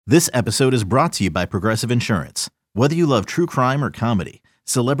This episode is brought to you by Progressive Insurance. Whether you love true crime or comedy,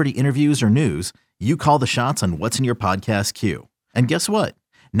 celebrity interviews or news, you call the shots on what's in your podcast queue. And guess what?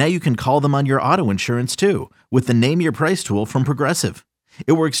 Now you can call them on your auto insurance too with the Name Your Price tool from Progressive.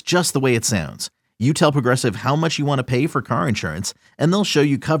 It works just the way it sounds. You tell Progressive how much you want to pay for car insurance, and they'll show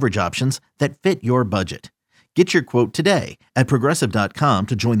you coverage options that fit your budget. Get your quote today at Progressive.com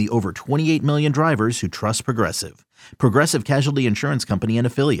to join the over 28 million drivers who trust Progressive. Progressive Casualty Insurance Company and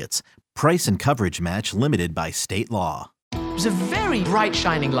Affiliates. Price and coverage match limited by state law. It was a very bright,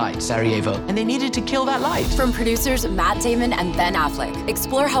 shining light, Sarajevo, and they needed to kill that light. From producers Matt Damon and Ben Affleck,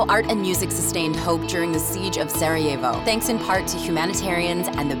 explore how art and music sustained hope during the siege of Sarajevo, thanks in part to humanitarians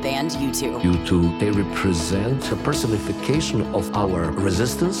and the band U2. U2, they represent a personification of our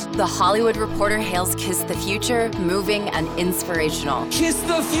resistance. The Hollywood Reporter hails Kiss the Future, moving and inspirational. Kiss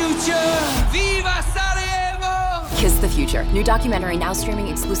the future! Viva Sarajevo! Kiss the Future, new documentary now streaming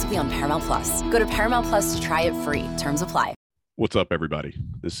exclusively on Paramount+. Go to Paramount+ to try it free. Terms apply. What's up, everybody?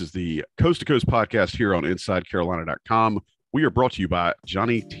 This is the Coast to Coast podcast here on InsideCarolina.com. We are brought to you by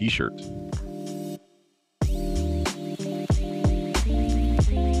Johnny T-Shirt.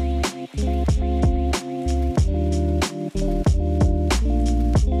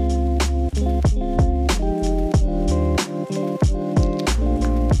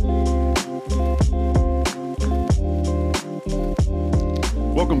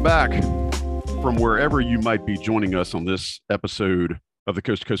 Welcome back from wherever you might be joining us on this episode of the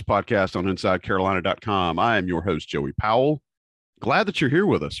Coast to Coast podcast on InsideCarolina.com. I am your host, Joey Powell. Glad that you're here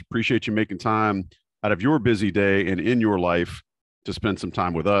with us. Appreciate you making time out of your busy day and in your life to spend some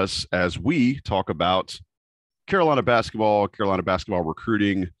time with us as we talk about Carolina basketball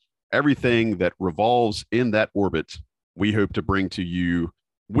recruiting, everything that revolves in that orbit. We hope to bring to you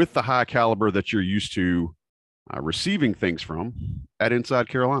with the high caliber that you're used to receiving things from at Inside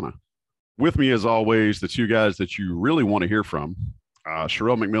Carolina. With me, as always, the two guys that you really want to hear from,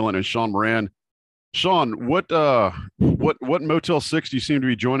 Sherrell McMillan and Sean Moran. Sean, what Motel 6 do you seem to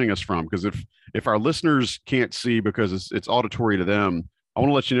be joining us from? Because if our listeners can't see because it's auditory to them, I want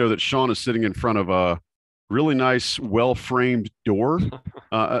to let you know that Sean is sitting in front of a really nice, well-framed door.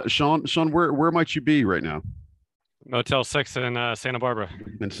 Sean, where might you be right now? Motel 6 in Santa Barbara.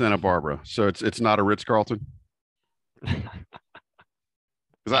 In Santa Barbara. So it's not a Ritz-Carlton?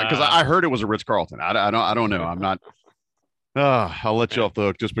 Because I heard it was a Ritz-Carlton. I don't know. I'm not. I'll let you off the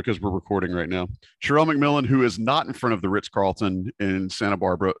hook just because we're recording right now. Sherrell McMillan, who is not in front of the Ritz-Carlton in Santa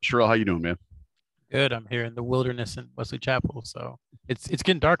Barbara. Sherrell, how you doing, man? Good. I'm here in the wilderness in Wesley Chapel, so it's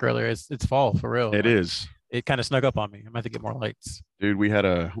getting dark earlier. It's fall for real. It is. It kind of snuck up on me. I'm gonna have to get more lights. Dude, we had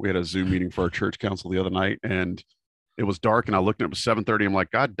a Zoom meeting for our church council the other night, and it was dark, and I looked and it was 7:30. I'm like,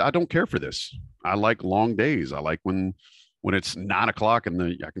 God, I don't care for this. I like long days. I like when it's 9 o'clock and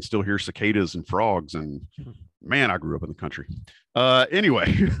I can still hear cicadas and frogs. And man, I grew up in the country.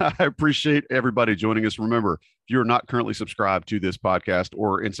 Anyway, I appreciate everybody joining us. Remember, if you're not currently subscribed to this podcast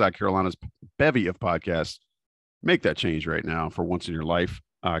or Inside Carolina's bevy of podcasts, make that change right now for once in your life.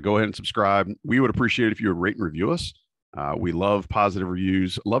 Go ahead and subscribe. We would appreciate it if you would rate and review us. We love positive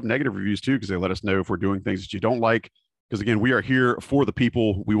reviews, love negative reviews too, because they let us know if we're doing things that you don't like. Because again, we are here for the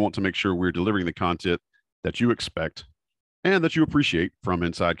people. We want to make sure we're delivering the content that you expect and that you appreciate from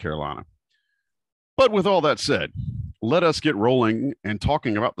Inside Carolina. But with all that said, let us get rolling and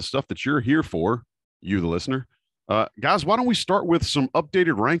talking about the stuff that you're here for, you, the listener. Guys, why don't we start with some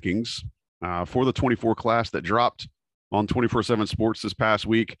updated rankings for the 24 class that dropped on 24/7 Sports this past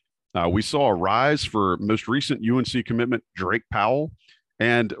week. We saw a rise for most recent UNC commitment, Drake Powell,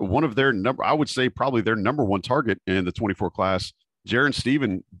 and one of their I would say probably their number one target in the 24 class, Jaron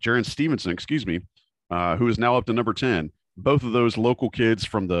Stevenson, who is now up to number 10. Both of those local kids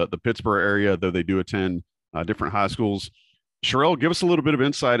from the Pittsburgh area, though they do attend different high schools. Sherrell, give us a little bit of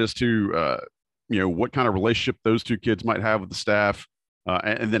insight as to what kind of relationship those two kids might have with the staff,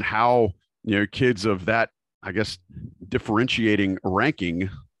 and then how kids of that, I guess, differentiating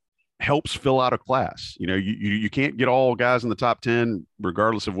ranking helps fill out a class. You can't get all guys in the top 10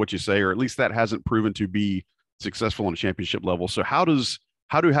 regardless of what you say, or at least that hasn't proven to be successful on a championship level. So how do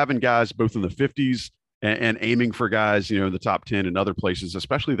having guys both in the 50s and aiming for guys, in the top 10 and other places,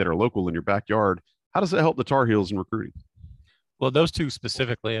 especially that are local in your backyard, how does that help the Tar Heels in recruiting? Well, those two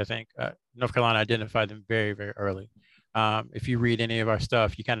specifically, I think North Carolina identified them very, very early. If you read any of our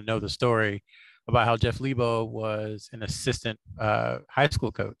stuff, you kind of know the story about how Jeff Lebo was an assistant high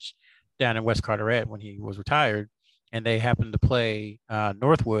school coach down in West Carteret when he was retired. And they happened to play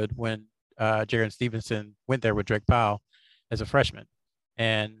Northwood when Jaron Stevenson went there with Drake Powell as a freshman.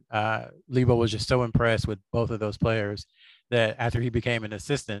 And Lebo was just so impressed with both of those players that after he became an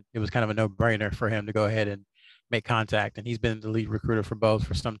assistant, it was kind of a no-brainer for him to go ahead and make contact. And he's been the lead recruiter for both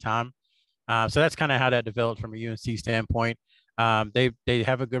for some time. So that's kind of how that developed from a UNC standpoint. They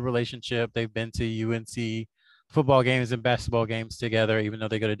have a good relationship. They've been to UNC football games and basketball games together, even though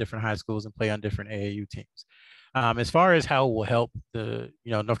they go to different high schools and play on different AAU teams. As far as how it will help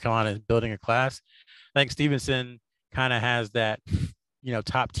North Carolina is building a class, I think Stevenson kind of has that,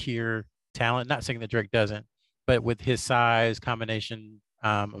 top tier talent. Not saying that Drake doesn't, but with his size, combination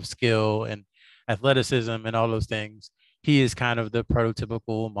of skill and athleticism and all those things, he is kind of the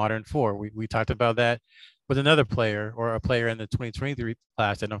prototypical modern four. We talked about that with another player or a player in the 2023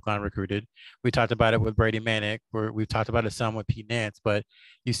 class that North Carolina recruited. We talked about it with Brady Manick, or we've talked about it some with Pete Nance, but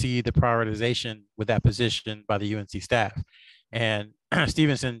you see the prioritization with that position by the UNC staff. And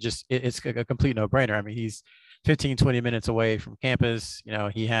Stevenson it's a complete no-brainer. I mean, he's 15, 20 minutes away from campus.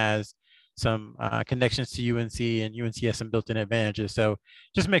 He has some connections to UNC, and UNC has some built-in advantages. So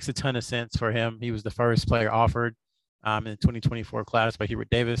just makes a ton of sense for him. He was the first player offered in the 2024 class by Hubert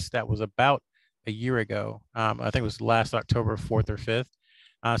Davis. That was about a year ago. I think it was last October 4th or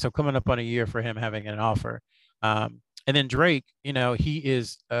 5th. So coming up on a year for him having an offer. And then Drake, he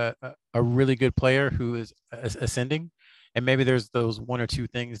is a really good player who is ascending. And maybe there's those one or two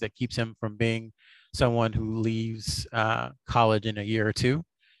things that keeps him from being someone who leaves college in a year or two.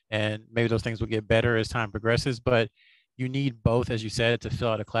 And maybe those things will get better as time progresses. But you need both, as you said, to fill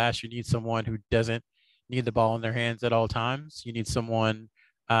out a class. You need someone who doesn't need the ball in their hands at all times. You need someone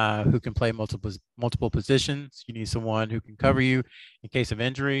who can play multiple positions. You need someone who can cover you in case of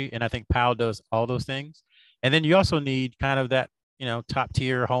injury. And I think Powell does all those things. And then you also need kind of that, top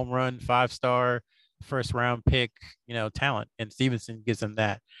tier home run, 5-star, first round pick, talent. And Stevenson gives them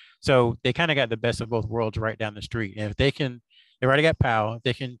that. So they kind of got the best of both worlds right down the street. And if they already got Powell, if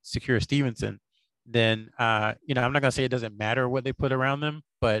they can secure Stevenson, then, I'm not going to say it doesn't matter what they put around them,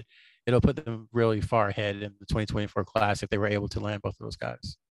 but it'll put them really far ahead in the 2024 class if they were able to land both of those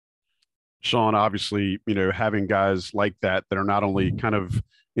guys. Sean, obviously, having guys like that are not only kind of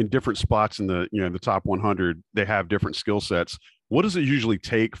in different spots in the, the top 100, they have different skill sets. What does it usually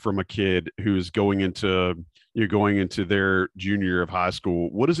take from a kid who's going into their junior year of high school?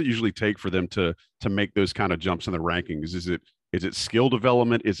 What does it usually take for them to make those kind of jumps in the rankings? Is it skill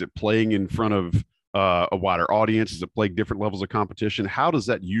development? Is it playing in front of a wider audience? Is it playing different levels of competition? How does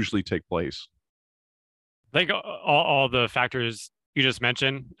that usually take place? I think all the factors you just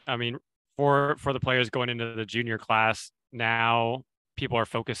mentioned. I mean, for the players going into the junior class now, people are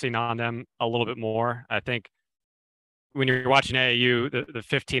focusing on them a little bit more. I think when you're watching AAU, the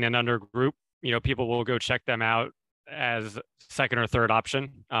 15 and under group, people will go check them out as second or third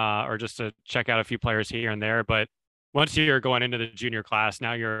option, or just to check out a few players here and there. But once you're going into the junior class,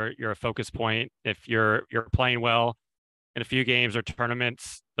 now you're a focus point. If you're playing well in a few games or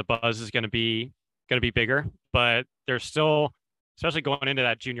tournaments, the buzz is going to be bigger. But there's still, especially going into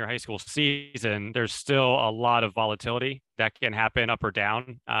that junior high school season, there's still a lot of volatility that can happen up or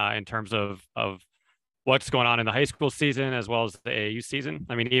down in terms of what's going on in the high school season as well as the AAU season.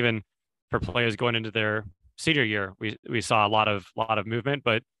 I mean, even for players going into their senior year, we saw a lot of movement,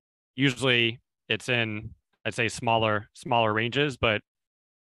 but usually it's in, I'd say, smaller ranges. But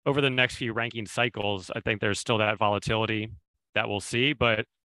over the next few ranking cycles, I think there's still that volatility that we'll see. But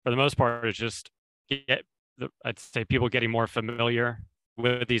for the most part, it's just I'd say people getting more familiar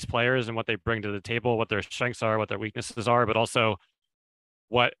with these players and what they bring to the table, what their strengths are, what their weaknesses are, but also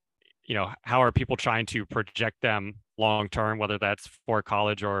how are people trying to project them long term, whether that's for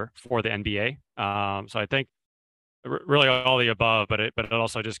college or for the NBA. So I think really all the above, but it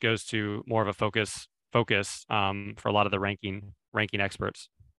also just goes to more of a focus for a lot of the ranking experts.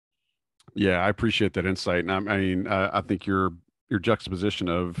 Yeah, I appreciate that insight. And I think your juxtaposition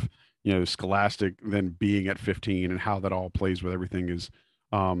of, Scholastic then being at 15 and how that all plays with everything is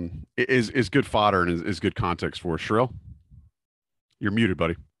good fodder and is good context for us. Shrill, you're muted,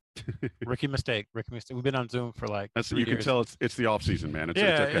 buddy. Rookie mistake. We've been on Zoom for like 3 years. You can tell it's the off season, man. It's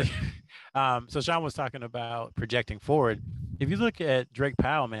okay. So Sean was talking about projecting forward. If you look at Drake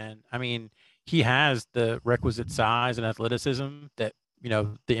Powell, man, I mean, he has the requisite size and athleticism that,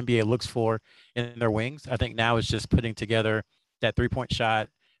 the NBA looks for in their wings. I think now it's just putting together that 3-point shot,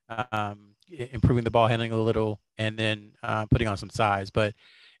 improving the ball handling a little, and then putting on some size. But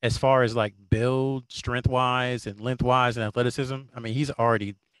as far as like build, strength wise and length wise and athleticism, I mean, he's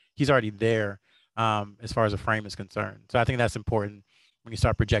already there as far as a frame is concerned. So I think that's important when you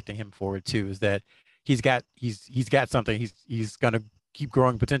start projecting him forward too, is that he's got something. He's going to keep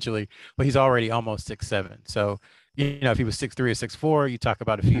growing potentially, but he's already almost 6'7". So if he was 6'3" or 6'4", you talk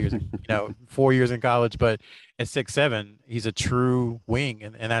about a few years, 4 years in college, but at 6'7", he's a true wing.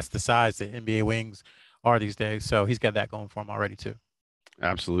 And that's the size that NBA wings are these days. So he's got that going for him already too.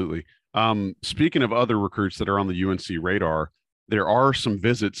 Absolutely. Speaking of other recruits that are on the UNC radar, there are some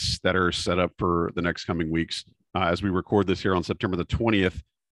visits that are set up for the next coming weeks. As we record this here on September the 20th,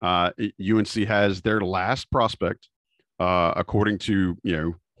 UNC has their last prospect, according to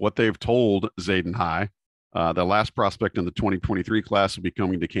what they've told Zayden High. The last prospect in the 2023 class will be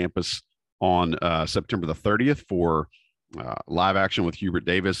coming to campus on September the 30th for live action with Hubert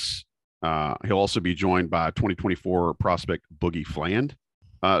Davis. He'll also be joined by 2024 prospect Boogie Fland.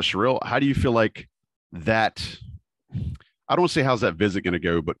 Sherrill, how do you feel like that? I don't want to say how's that visit going to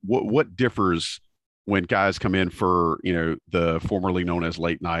go, but what differs when guys come in for the formerly known as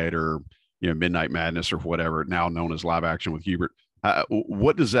late night or Midnight Madness or whatever, now known as live action with Hubert?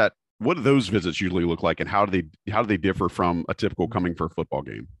 What do those visits usually look like, and how do they differ from a typical coming for a football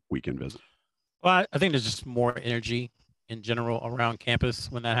game weekend visit? Well, I think there's just more energy in general around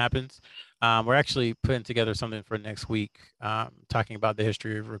campus when that happens. We're actually putting together something for next week, talking about the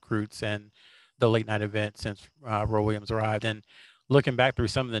history of recruits and the late night event since Roy Williams arrived, and looking back through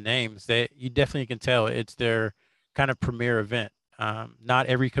some of the names that you definitely can tell it's their kind of premier event. Not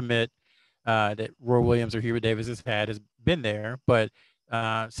every commit that Roy Williams or Hubert Davis has had has been there, but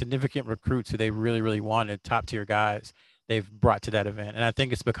significant recruits who they really, really wanted, top tier guys, they've brought to that event. And I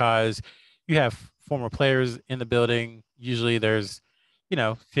think it's because you have former players in the building. Usually there's,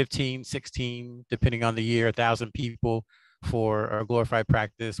 15, 16, depending on the year, 1,000 people for a glorified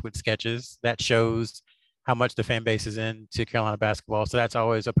practice with sketches. That shows how much the fan base is into Carolina basketball. So that's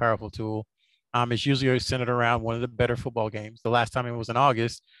always a powerful tool. It's usually centered around one of the better football games. The last time it was in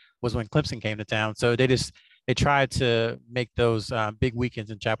August was when Clemson came to town. So they tried to make those big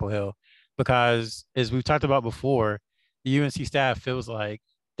weekends in Chapel Hill because, as we've talked about before, the UNC staff feels like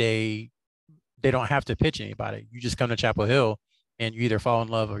they don't have to pitch anybody. You just come to Chapel Hill and you either fall in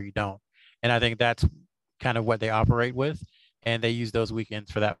love or you don't. And I think that's kind of what they operate with, and they use those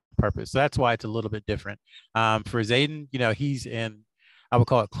weekends for that purpose. So that's why it's a little bit different. For Zayden, he's in, I would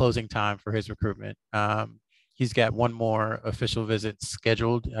call it closing time for his recruitment. He's got one more official visit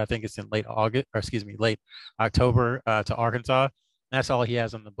scheduled. I think it's in late October to Arkansas. And that's all he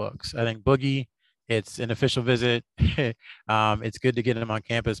has on the books. I think Boogie, it's an official visit. It's good to get him on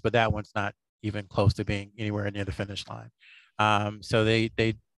campus, but that one's not even close to being anywhere near the finish line. So they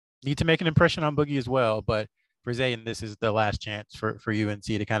need to make an impression on Boogie as well. But for Zayden, this is the last chance for UNC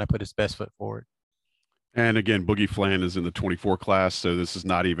to kind of put his best foot forward. And again, Boogie Fland is in the 24 class, so this is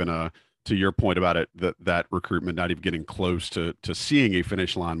not even to your point about it, that recruitment not even getting close to seeing a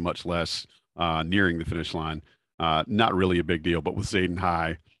finish line, much less nearing the finish line. Not really a big deal, but with Zayden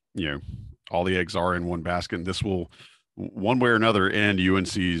High, all the eggs are in one basket, and this will, one way or another, end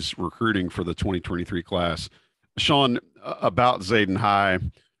UNC's recruiting for the 2023 class. Sean, about Zayden High,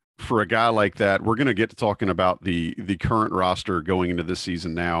 for a guy like that, we're going to get to talking about the current roster going into this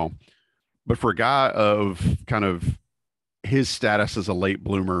season now. But for a guy of kind of his status as a late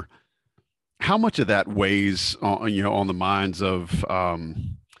bloomer, how much of that weighs on the minds of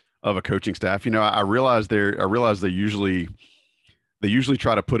a coaching staff? I realize they usually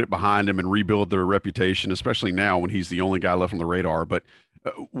try to put it behind him and rebuild their reputation, especially now when he's the only guy left on the radar. But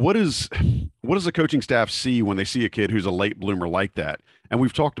what does the coaching staff see when they see a kid who's a late bloomer like that? And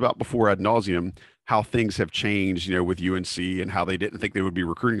we've talked about before ad nauseum how things have changed, with UNC and how they didn't think they would be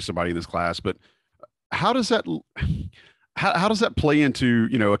recruiting somebody in this class. But how does that play into,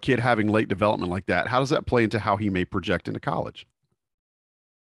 a kid having late development like that? How does that play into how he may project into college?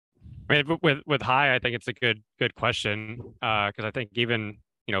 I mean, with High, I think it's a good question because I think even,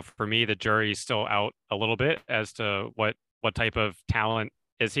 for me, the jury's still out a little bit as to what type of talent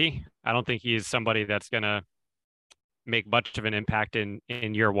is he. I don't think he's somebody that's going to make much of an impact in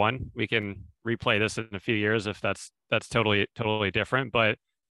year one. We can replay this in a few years if that's totally different. But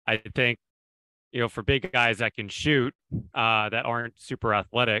I think, for big guys that can shoot, that aren't super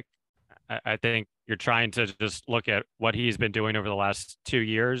athletic, I think you're trying to just look at what he's been doing over the last 2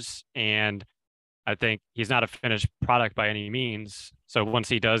 years. And I think he's not a finished product by any means. So once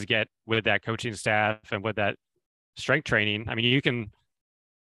he does get with that coaching staff and with that strength training, I mean,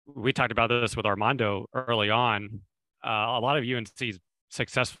 we talked about this with Armando early on. A lot of UNC's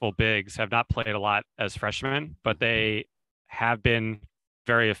successful bigs have not played a lot as freshmen, but they have been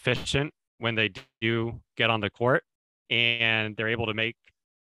very efficient when they do get on the court, and they're able to make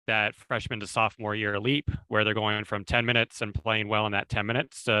that freshman to sophomore year leap where they're going from 10 minutes and playing well in that 10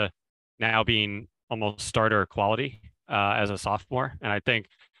 minutes to now being almost starter quality as a sophomore. And I think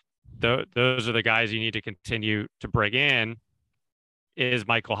those are the guys you need to continue to bring in. Is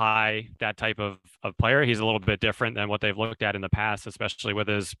Michael High that type of player? He's a little bit different than what they've looked at in the past, especially with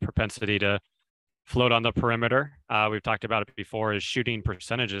his propensity to float on the perimeter. We've talked about it before. His shooting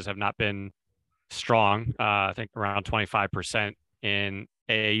percentages have not been strong. I think around 25% in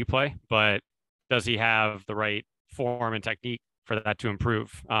AAU play, but does he have the right form and technique for that to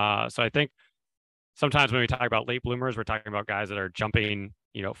improve? So I think sometimes when we talk about late bloomers, we're talking about guys that are jumping,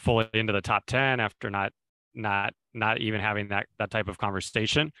 fully into the top 10 after not even having that type of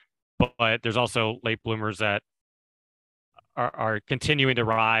conversation. But there's also late bloomers that are continuing to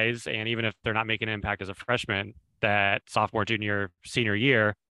rise, and even if they're not making an impact as a freshman, that sophomore, junior, senior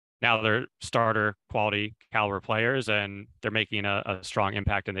year, now they're starter quality caliber players, and they're making a strong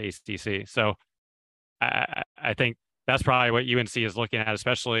impact in the ACC. So I think that's probably what UNC is looking at,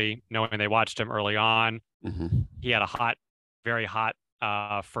 especially knowing they watched him early on. Mm-hmm. He had a very hot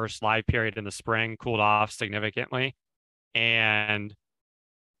first live period in the spring, cooled off significantly, and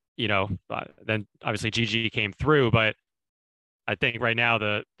then obviously GG came through. But I think right now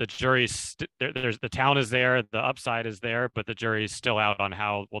the jury's there's the talent is there, the upside is there, but the jury's still out on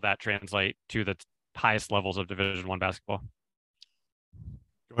how will that translate to the highest levels of Division I basketball.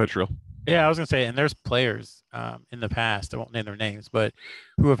 Go ahead, Trill. Yeah, I was gonna say, and there's players in the past, I won't name their names, but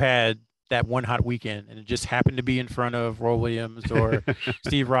who have had that one hot weekend and it just happened to be in front of Roy Williams or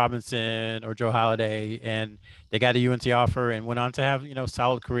Steve Robinson or Joe Holiday, and they got a UNC offer and went on to have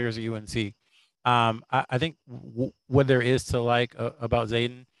solid careers at UNC. I think what there is to like about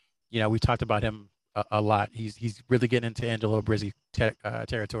Zayden, we talked about him a lot. He's really getting into Angelo Brizzi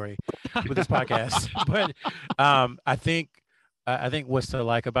territory with this podcast. But I think what's to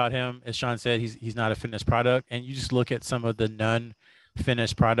like about him, as Sean said, he's not a finished product. And you just look at some of the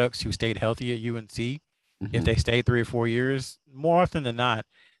non-finished products who stayed healthy at UNC. Mm-hmm. If they stay 3 or 4 years, more often than not,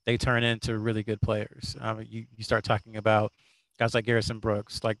 they turn into really good players. You start talking about guys like Garrison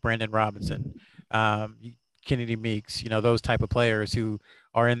Brooks, like Brandon Robinson, Kennedy Meeks, those type of players who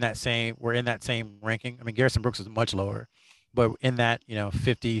are in that same ranking. I mean, Garrison Brooks is much lower, but in that,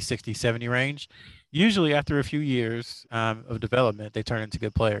 50, 60, 70 range, usually after a few years of development, they turn into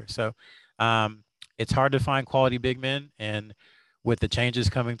good players. So it's hard to find quality big men. And with the changes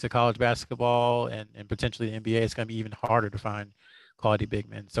coming to college basketball and potentially the NBA, it's going to be even harder to find quality big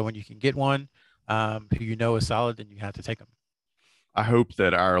men. So when you can get one who is solid, then you have to take them. I hope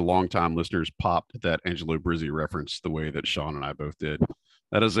that our longtime listeners popped that Angelo Brizzi reference the way that Sean and I both did.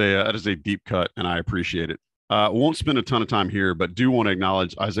 That is a deep cut, and I appreciate it. Won't spend a ton of time here, but do want to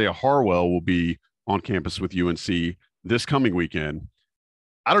acknowledge Isaiah Harwell will be on campus with UNC this coming weekend.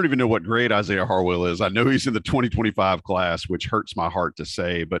 I don't even know what grade Isaiah Harwell is. I know he's in the 2025 class, which hurts my heart to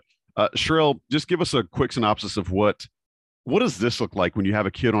say. But Sherelle, just give us a quick synopsis of what does this look like when you have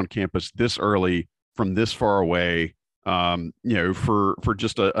a kid on campus this early from this far away? For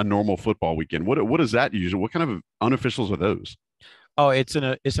just a normal football weekend. What is that usually? What kind of unofficials are those? Oh, it's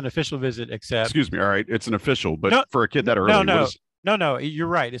an official visit, except. Excuse me. All right, it's an official, but for a kid that early, no, you're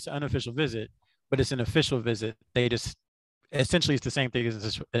right. It's an unofficial visit, but it's an official visit. They just essentially it's the same thing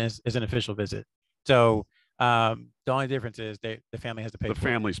as an official visit. So the only difference is the family has to pay. The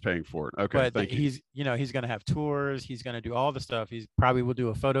family's paying for it. Okay, but he's going to have tours. He's going to do all the stuff. He's probably will do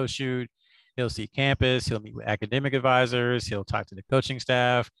a photo shoot. He'll see campus. He'll meet with academic advisors. He'll talk to the coaching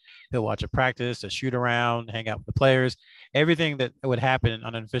staff. He'll watch a practice, a shoot around, hang out with the players. Everything that would happen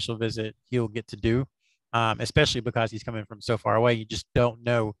on an official visit, he'll get to do, especially because he's coming from so far away. You just don't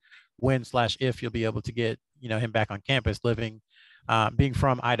know when/if you'll be able to get him back on campus, being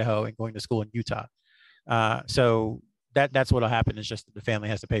from Idaho and going to school in Utah. So that's what'll happen. Is just that the family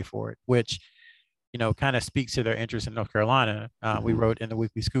has to pay for it, which kind of speaks to their interest in North Carolina. We wrote in the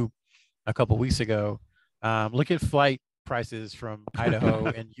Weekly Scoop a couple of weeks ago. Look at flight prices from Idaho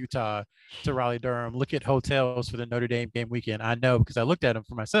and Utah to Raleigh-Durham. Look at hotels for the Notre Dame game weekend. I know because I looked at them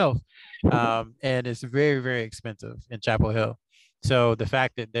for myself, and it's very, very expensive in Chapel Hill. So the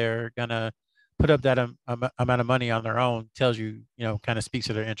fact that they're gonna put up that amount of money on their own tells you, kind of speaks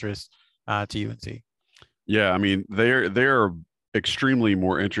to their interest to UNC. Yeah, I mean they're extremely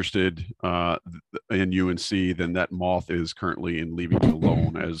more interested in UNC than that moth is currently in leaving it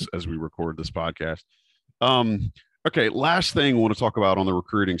alone as we record this podcast. Okay, last thing I want to talk about on the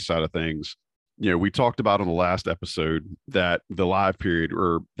recruiting side of things. We talked about on the last episode that the live period,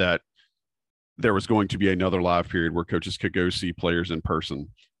 or that there was going to be another live period where coaches could go see players in person.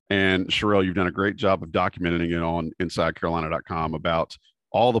 And Sherelle, you've done a great job of documenting it on InsideCarolina.com about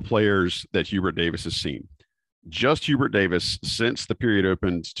all the players that Hubert Davis has seen. Just Hubert Davis, since the period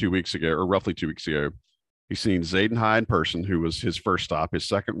opened 2 weeks ago, or roughly 2 weeks ago, He's seen Zayden High in person, who was his first stop. His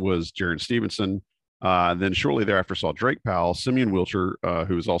second was Jaron Stevenson. Then shortly thereafter saw Drake Powell, Simeon Wilcher,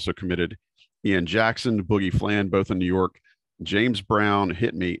 who was also committed, Ian Jackson, Boogie Flan, both in New York, James Brown,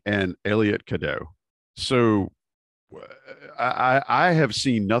 Hit Me, and Elliot Cadeau. So I have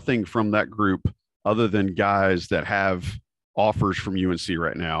seen nothing from that group other than guys that have offers from UNC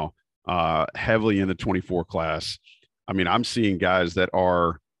right now, heavily in the 24 class. I mean, I'm seeing guys that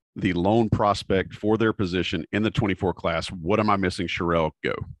are the lone prospect for their position in the 24 class. What am I missing? Sherrell,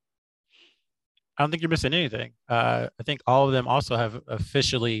 go. I don't think you're missing anything. I think all of them also have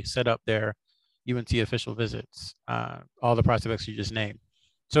officially set up their UNC official visits, all the prospects you just named.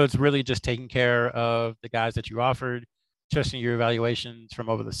 So it's really just taking care of the guys that you offered, trusting your evaluations from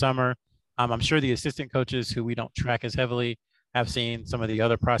over the summer. I'm sure the assistant coaches who we don't track as heavily have seen some of the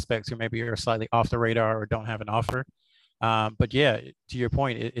other prospects who maybe are slightly off the radar or don't have an offer. But yeah, to your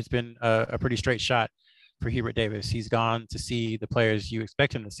point, it's been a pretty straight shot for Hubert Davis. He's gone to see the players you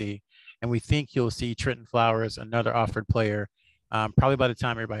expect him to see. And we think you'll see Trenton Flowers, another offered player, probably by the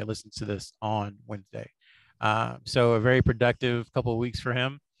time everybody listens to this on Wednesday. So a very productive couple of weeks for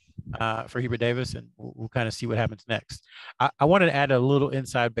him, for Hubert Davis, and we'll kind of see what happens next. I wanted to add a little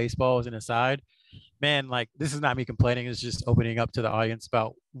inside baseball as an aside. Man, like, this is not me complaining. It's just opening up to the audience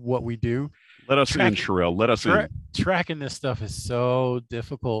about what we do. Let us in, Sherrell. Let us in. Tracking this stuff is so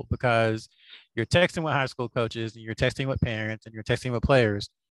difficult because you're texting with high school coaches and you're texting with parents and you're texting with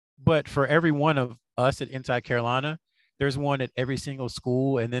players. But for every one of us at Inside Carolina, there's one at every single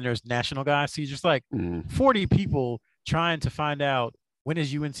school, and then there's national guys. So you're just like 40 people trying to find out, when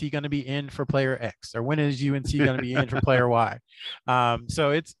is UNC going to be in for player X, or when is UNC going to be in for player Y?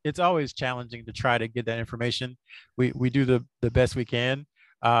 So it's always challenging to try to get that information. We do the best we can,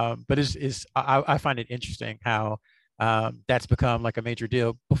 but I find it interesting how that's become like a major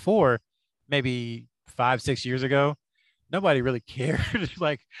deal. Before, maybe 5-6 years ago, nobody really cared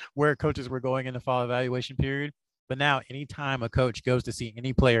like where coaches were going in the fall evaluation period. But now, anytime a coach goes to see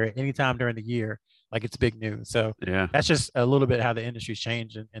any player at any time during the year, like, it's big news. So yeah, that's just a little bit how the industry's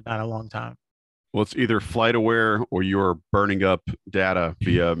changed in not a long time. Well, it's either flight aware or you're burning up data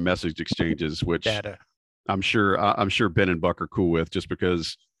via message exchanges, which I'm sure Ben and Buck are cool with, just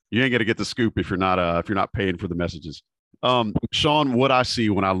because you ain't going to get the scoop if you're not paying for the messages. Sean, what I see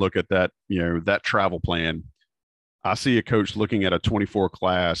when I look at that, that travel plan, I see a coach looking at a 24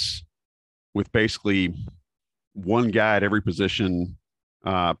 class with basically one guy at every position,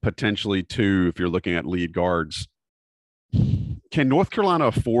 potentially two if you're looking at lead guards. Can North Carolina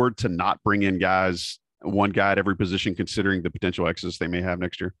afford to not bring in one guy at every position, considering the potential exodus they may have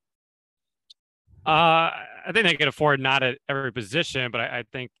next year? I think they can afford not at every position, but I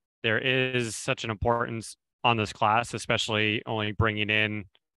think there is such an importance on this class, especially only bringing in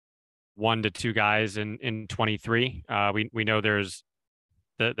 1 to 2 guys in 23. We know there's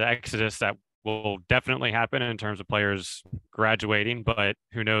the exodus that will definitely happen in terms of players graduating, but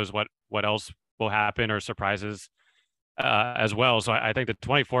who knows what else will happen, or surprises as well. So I think the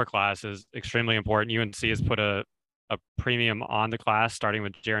 24 class is extremely important. UNC has put a premium on the class, starting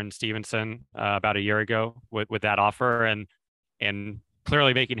with Jaron Stevenson about a year ago with that offer, and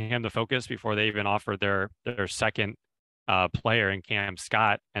clearly making him the focus before they even offered their second player in Cam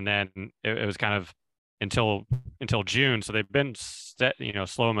Scott. And then it was kind of until June. So they've been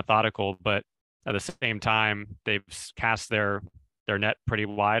slow and methodical, but at the same time, they've cast their net pretty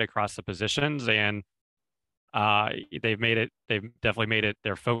wide across the positions, and they've definitely made it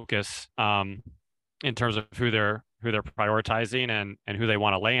their focus in terms of who they're prioritizing and who they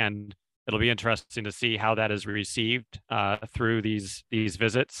want to land. It'll be interesting to see how that is received through these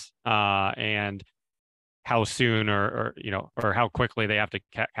visits, and how soon or how quickly they have to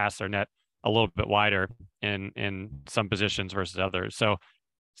cast their net a little bit wider in some positions versus others. So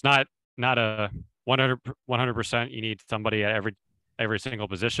it's not a 100% you need somebody at every single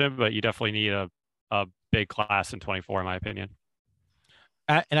position, but you definitely need a big class in 24, in my opinion.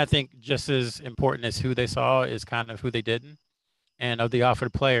 And I think just as important as who they saw is kind of who they didn't. And of the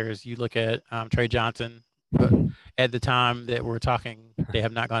offered players, you look at Trey Johnson, but at the time that we're talking, they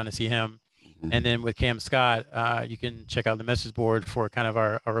have not gone to see him. And then with Cam Scott, you can check out the message board for kind of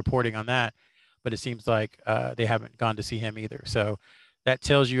our reporting on that. But it seems like they haven't gone to see him either. So that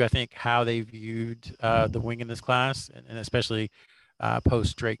tells you, I think, how they viewed the wing in this class, and especially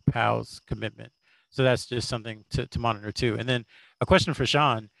post Drake Powell's commitment. So that's just something to monitor too. And then a question for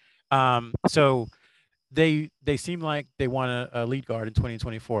Sean. So they seem like they want a lead guard in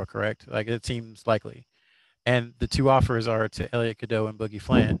 2024, correct? Like, it seems likely. And the 2 offers are to Elliot Cadeau and Boogie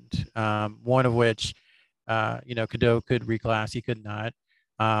Flan, one of which, Cadeau could reclass, he could not.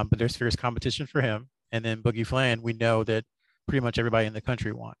 But there's fierce competition for him. and then Boogie Flan, we know that pretty much everybody in the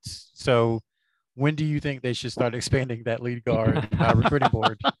country wants. So when do you think they should start expanding that lead guard recruiting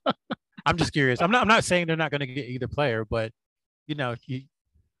board? I'm just curious. I'm not saying they're not going to get either player, but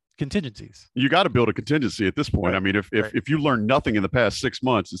contingencies. You got to build a contingency at this point. Right. I mean, if you learned nothing in the past 6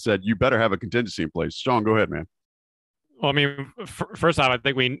 months and said you better have a contingency in place, Sean, go ahead, man. Well, I mean, first off, I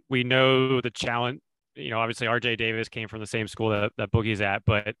think we know the challenge. Obviously, RJ Davis came from the same school that Boogie's at,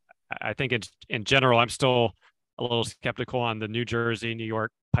 but I think in general, I'm still a little skeptical on the New Jersey, New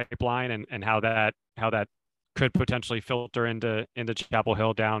York pipeline and how that could potentially filter into Chapel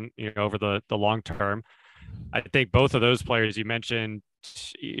Hill down over the long term. I think both of those players you mentioned,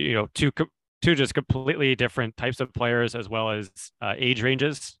 two just completely different types of players, as well as age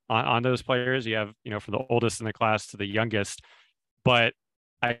ranges on those players. You have, from the oldest in the class to the youngest. But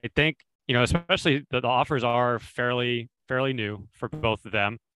I think, especially the offers are fairly new for both of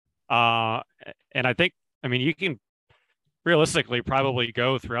them. And I think, you can realistically probably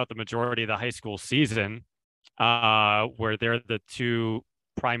go throughout the majority of the high school season where they're the two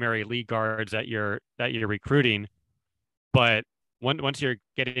primary league guards that you're recruiting. But once you're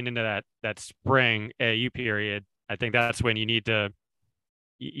getting into that spring AAU period, I think that's when you need to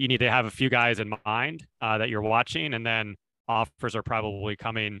have a few guys in mind that you're watching, and then offers are probably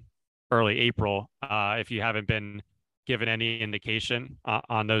coming early April if you haven't been given any indication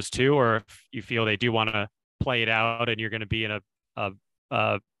on those two, or if you feel they do want to play it out and you're going to be in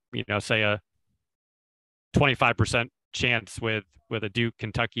say a 25% chance with a Duke,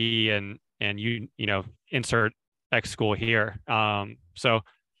 Kentucky, and insert X school here. So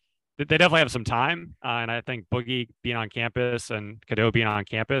they definitely have some time, and I think Boogie being on campus and Cadeau being on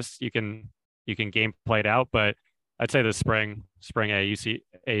campus, you can game play it out. But I'd say the spring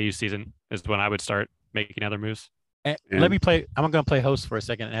AAU season is when I would start making other moves. And I'm going to play host for a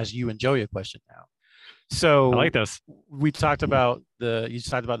second and ask you and Joey a question now. So I like this. You talked about the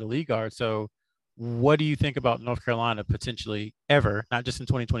league guard. So what do you think about North Carolina potentially ever, not just in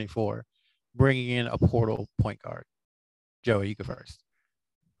 2024, bringing in a portal point guard? Joey, you go first.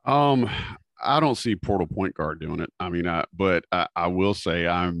 I don't see portal point guard doing it. But I will say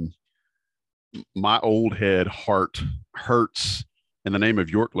my old head heart hurts in the name of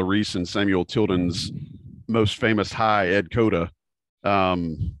York Larice and Samuel Tilden's most famous high, Ed Cota.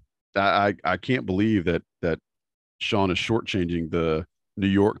 I can't believe that Sean is shortchanging the New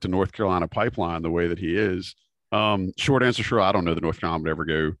York to North Carolina pipeline the way that he is. Short answer, sure. I don't know that North Carolina would ever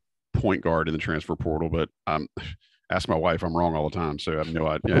go point guard in the transfer portal, but ask my wife. I'm wrong all the time, so I have no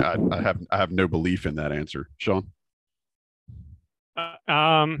idea. I have no belief in that answer. Sean,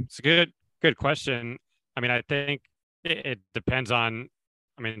 it's a good question. I think it depends on.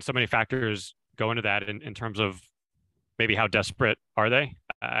 So many factors go into that in terms of maybe how desperate are they.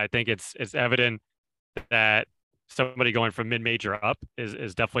 I think it's evident that somebody going from mid-major up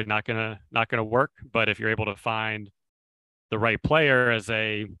is definitely not gonna work. But if you're able to find the right player, as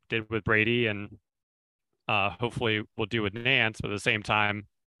they did with Brady, and hopefully will do with Nance, but at the same time,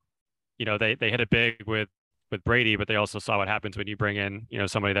 they hit it big with Brady, but they also saw what happens when you bring in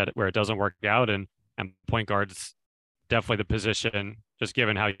somebody where it doesn't work out, and point guard's definitely the position, just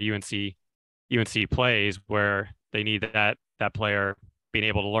given how UNC plays, where they need that player being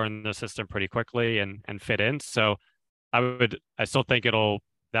able to learn the system pretty quickly and fit in. So I still think that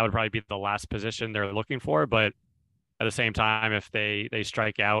would probably be the last position they're looking for. But at the same time, if they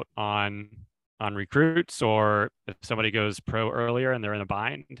strike out on recruits, or if somebody goes pro earlier and they're in a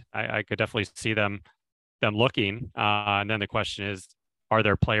bind, I could definitely see them looking. And then the question is, are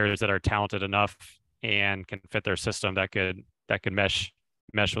there players that are talented enough and can fit their system that could mesh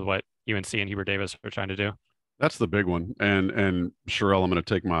with what UNC and Hubert Davis are trying to do? That's the big one. And Sherelle, I'm going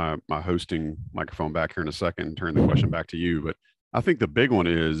to take my hosting microphone back here in a second and turn the question back to you. But I think the big one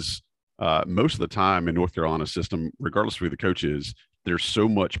is most of the time in North Carolina's system, regardless of who the coach is, there's so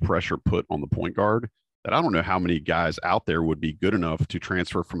much pressure put on the point guard that I don't know how many guys out there would be good enough to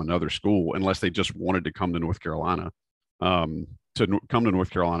transfer from another school unless they just wanted to come to North Carolina, to come to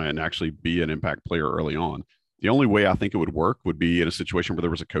North Carolina and actually be an impact player early on. The only way I think it would work would be in a situation where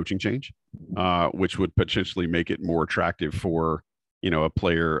there was a coaching change, which would potentially make it more attractive for, a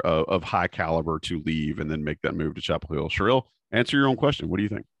player of high caliber to leave and then make that move to Chapel Hill. Sherelle, answer your own question. What do you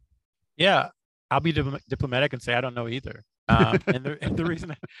think? Yeah, I'll be diplomatic and say I don't know either. And the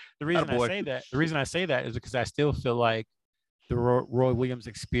reason I say that is because I still feel like the Roy Williams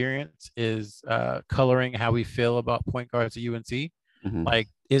experience is coloring how we feel about point guards at UNC. Mm-hmm. Like,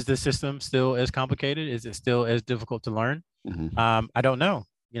 is the system still as complicated? Is it still as difficult to learn? Mm-hmm. I don't know.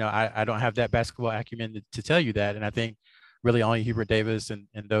 I don't have that basketball acumen to tell you that. And I think really only Hubert Davis and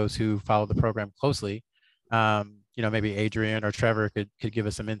those who follow the program closely, maybe Adrian or Trevor could give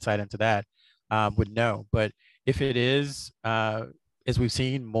us some insight into that, would know. But if it is, as we've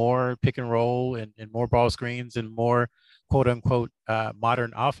seen, more pick and roll and more ball screens and more quote unquote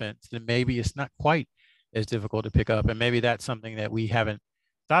modern offense, then maybe it's not quite as difficult to pick up. And maybe that's something that we haven't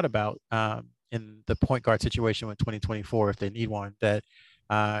thought about in the point guard situation with 2024, if they need one, that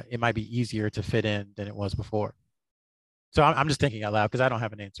it might be easier to fit in than it was before. So I'm just thinking out loud because I don't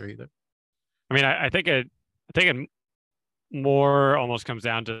have an answer either. I mean, I think it more almost comes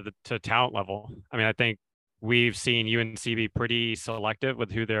down to the talent level. I mean, I think we've seen UNC be pretty selective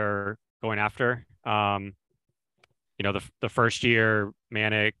with who they're going after. The first year,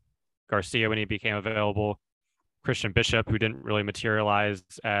 Manic, Garcia when he became available, Christian Bishop, who didn't really materialize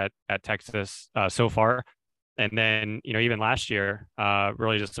at Texas so far. And then, even last year,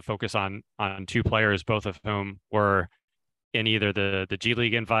 really just to focus on two players, both of whom were in either the G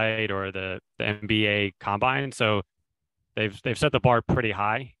League invite or the NBA combine. So they've set the bar pretty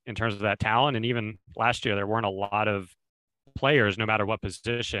high in terms of that talent. And even last year, there weren't a lot of players, no matter what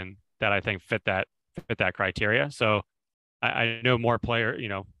position, that I think fit that criteria. So I know more player,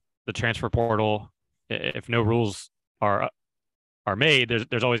 the transfer portal, if no rules are made,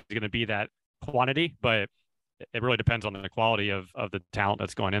 there's always going to be that quantity, but it really depends on the quality of the talent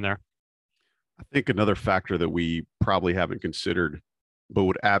that's going in there. I think another factor that we probably haven't considered, but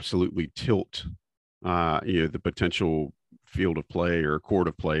would absolutely tilt, the potential field of play or court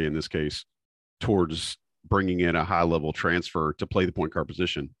of play in this case towards bringing in a high-level transfer to play the point guard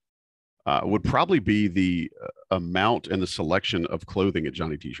position, would probably be the amount and the selection of clothing at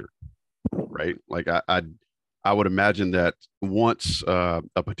Johnny T-shirt, right? Like I would imagine that once a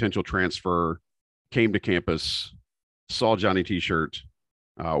potential transfer came to campus, saw Johnny T-shirt,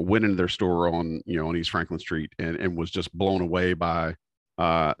 went into their store on East Franklin Street and was just blown away by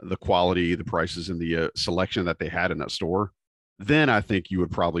the quality, the prices, and the selection that they had in that store, then I think you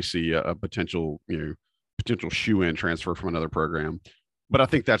would probably see a potential shoe-in transfer from another program. But I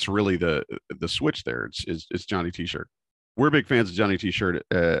think that's really the switch there. It's Johnny T-shirt. We're big fans of Johnny T-shirt,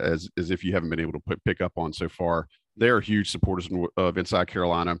 as if you haven't been able to pick up on so far. They are huge supporters of Inside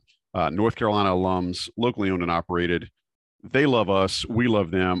Carolina, North Carolina alums, locally owned and operated. They love us. We love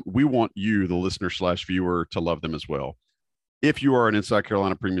them. We want you, the listener/viewer, to love them as well. If you are an Inside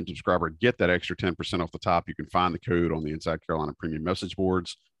Carolina Premium subscriber, get that extra 10% off the top. You can find the code on the Inside Carolina Premium message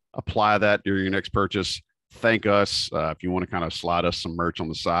boards. Apply that during your next purchase. Thank us. If you want to kind of slide us some merch on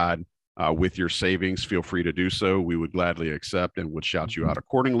the side with your savings, feel free to do so. We would gladly accept and would shout you out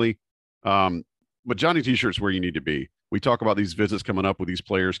accordingly. But Johnny T-shirt's where you need to be. We talk about these visits coming up with these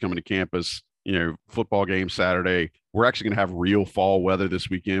players coming to campus, football game Saturday. We're actually going to have real fall weather this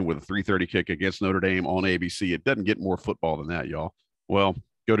weekend with a 3:30 kick against Notre Dame on ABC. It doesn't get more football than that, y'all. Well,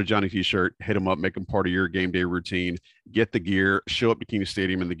 go to Johnny T-shirt, hit them up, make them part of your game day routine, get the gear, show up to Keeney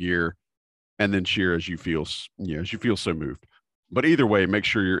Stadium in the gear, and then cheer as you feel so moved. But either way, make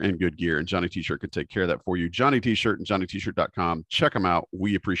sure you're in good gear, and Johnny T-shirt could take care of that for you. Johnny T-shirt and johnnytshirt.com. Check them out.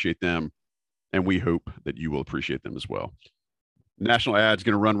 We appreciate them, and we hope that you will appreciate them as well. National ad's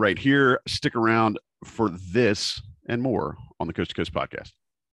going to run right here. Stick around for this and more on the Coast to Coast podcast.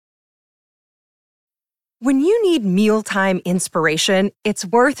 When you need mealtime inspiration, it's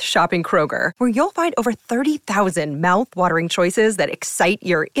worth shopping Kroger, where you'll find over 30,000 mouth-watering choices that excite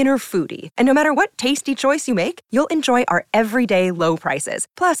your inner foodie. And no matter what tasty choice you make, you'll enjoy our everyday low prices,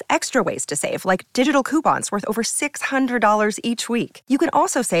 plus extra ways to save, like digital coupons worth over $600 each week. You can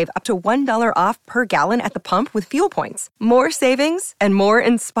also save up to $1 off per gallon at the pump with fuel points. More savings and more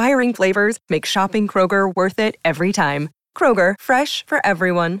inspiring flavors make shopping Kroger worth it every time. Kroger, fresh for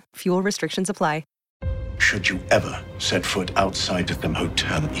everyone. Fuel restrictions apply. Should you ever set foot outside of the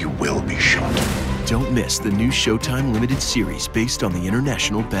motel, you will be shot. Don't miss the new Showtime limited series based on the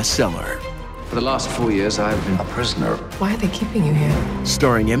international bestseller. For the last 4 years, I've been a prisoner. Why are they keeping you here?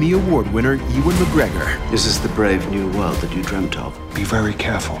 Starring Emmy Award winner Ewan McGregor. This is the brave new world that you dreamt of. Be very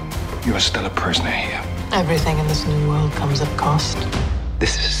careful. You are still a prisoner here. Everything in this new world comes at cost.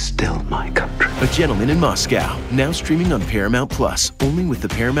 This is still my country. A Gentleman in Moscow, now streaming on Paramount Plus, only with the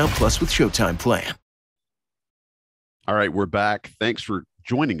Paramount Plus with Showtime plan. All right, we're back. Thanks for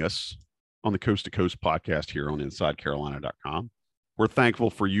joining us on the Coast to Coast podcast here on InsideCarolina.com. We're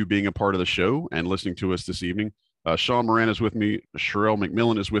thankful for you being a part of the show and listening to us this evening. Sean Moran is with me. Sherelle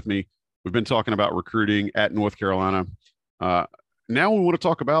McMillan is with me. We've been talking about recruiting at North Carolina. Now we want to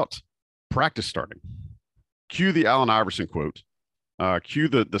talk about practice starting. Cue the Allen Iverson quote. Cue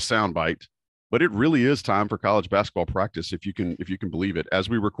the soundbite. But it really is time for college basketball practice, if you can believe it. As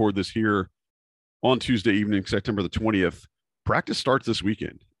we record this here on Tuesday evening, September the 20th. Practice starts this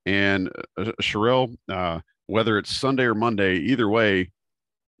weekend. And Sherelle, whether it's Sunday or Monday, either way,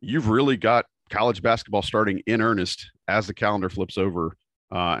 you've really got college basketball starting in earnest as the calendar flips over.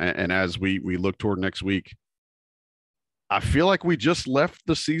 And as we look toward next week. I feel like we just left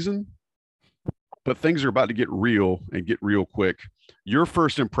the season, but things are about to get real and get real quick. Your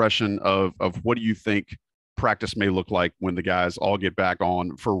first impression of what do you think practice may look like when the guys all get back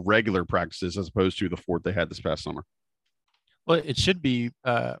on for regular practices as opposed to the fort they had this past summer? Well, it should be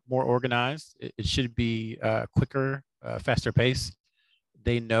more organized. It should be quicker, faster pace.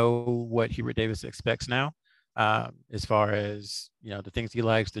 They know what Hubert Davis expects now, as far as, you know, the things he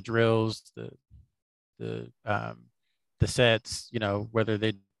likes, the drills, the sets, you know, whether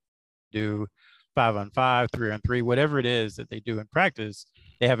they do 5-on-5, 3-on-3, whatever it is that they do in practice,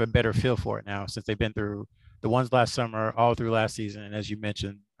 they have a better feel for it now since they've been through the ones last summer, all through last season, and as you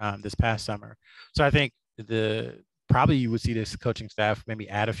mentioned, this past summer. So I think probably you would see this coaching staff maybe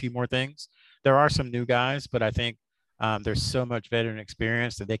add a few more things. There are some new guys, but I think there's so much veteran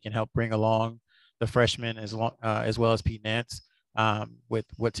experience that they can help bring along the freshmen as well as Pete Nance with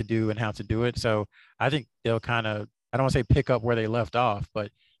what to do and how to do it. So I think they'll kind of, I don't want to say pick up where they left off, but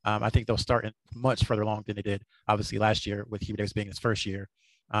I think they'll start much further along than they did, obviously, last year with Hubert Davis being his first year.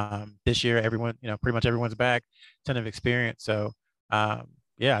 This year, everyone, you know, pretty much everyone's back, ton of experience. So,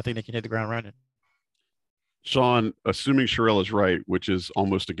 yeah, I think they can hit the ground running. Sean, assuming Sherelle is right, which is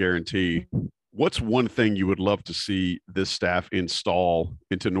almost a guarantee, what's one thing you would love to see this staff install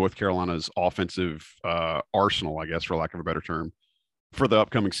into North Carolina's offensive arsenal, I guess, for lack of a better term, for the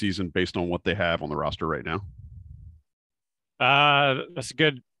upcoming season based on what they have on the roster right now? That's a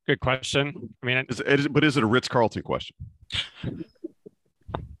good question. I mean, but is it a Ritz-Carlton question?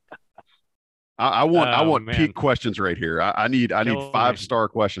 I want peak questions right here. I need 5-star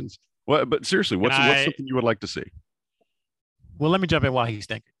questions. What? But seriously, what's something you would like to see? Well, let me jump in while he's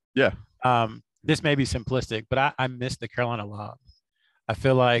thinking. Yeah. This may be simplistic, but I miss the Carolina lob. I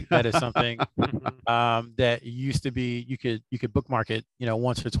feel like that is something that used to be you could bookmark it, you know,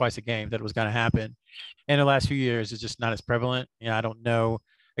 once or twice a game that it was going to happen. In the last few years, it's just not as prevalent. You know, I don't know,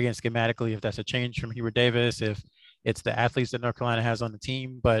 again, schematically, if that's a change from Hubert Davis, if it's the athletes that North Carolina has on the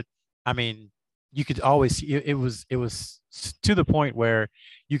team. But I mean, you could always see it was to the point where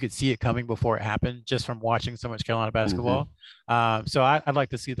you could see it coming before it happened just from watching so much Carolina basketball. Mm-hmm. So I'd like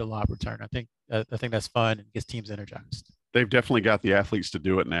to see the lob return. I think that's fun and gets teams energized. They've definitely got the athletes to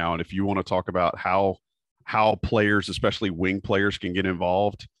do it now. And if you want to talk about how players, especially wing players, can get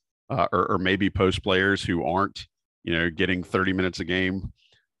involved, or maybe post players who aren't, you know, getting 30 minutes a game,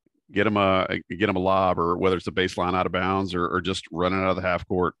 get them a lob, or whether it's a baseline out of bounds or just running out of the half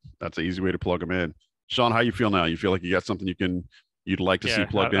court. That's an easy way to plug them in. Sean, how you feel now? You feel like you got something you'd like to see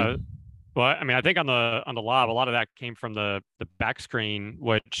plugged in? Well, I mean, I think on the lob, a lot of that came from the back screen,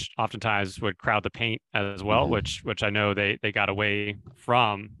 which oftentimes would crowd the paint as well, mm-hmm. which I know they got away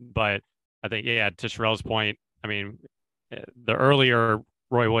from. But I think, yeah, to Sherelle's point, I mean, the earlier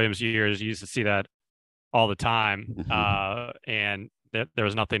Roy Williams years, you used to see that all the time, mm-hmm. And there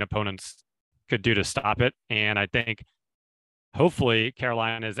was nothing opponents could do to stop it. And I think hopefully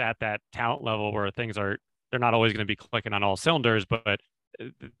Carolina is at that talent level where they're not always going to be clicking on all cylinders, but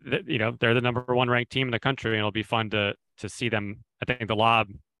you know, they're the number 1 ranked team in the country, and it'll be fun to see them. I think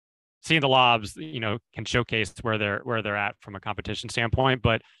seeing the lobs, you know, can showcase where they're at from a competition standpoint.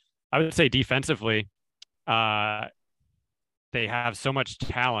 But I would say defensively, they have so much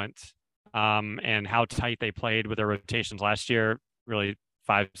talent, and how tight they played with their rotations last year, really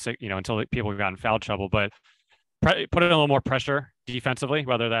 5-6, you know, until people got in foul trouble, but put in a little more pressure defensively,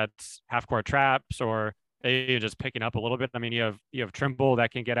 whether that's half court traps or just picking up a little bit. I mean, you have Trimble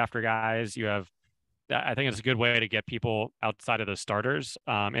that can get after guys. I think it's a good way to get people outside of the starters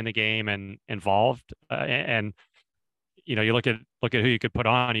in the game and involved. And you know, you look at who you could put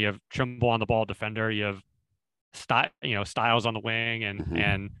on. You have Trimble on the ball defender. You have Styles on the wing, and mm-hmm.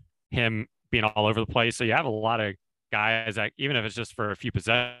 and him being all over the place. So you have a lot of guys that, even if it's just for a few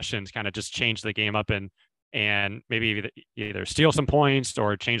possessions, kind of just change the game up and maybe either steal some points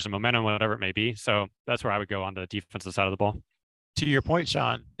or change the momentum, whatever it may be. So that's where I would go on the defensive side of the ball. To your point,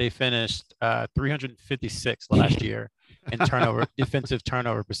 Sean, they finished 356 last year in defensive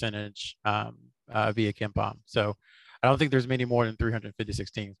turnover percentage via KenPom. So I don't think there's many more than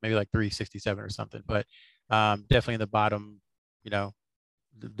 356 teams, maybe like 367 or something, but definitely in the bottom, you know,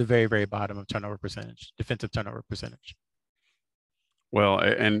 the very, very bottom of defensive turnover percentage. Well,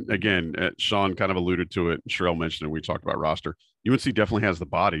 and again, Sean kind of alluded to it. Sherelle mentioned it. We talked about roster. UNC definitely has the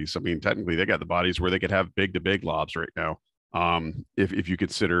bodies. I mean, technically, they got the bodies where they could have big-to-big lobs right now. If you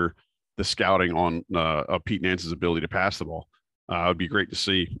consider the scouting on Pete Nance's ability to pass the ball. It would be great to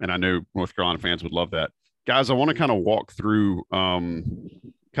see. And I know North Carolina fans would love that. Guys, I want to kind of walk through kind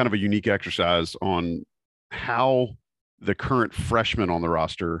of a unique exercise on how the current freshmen on the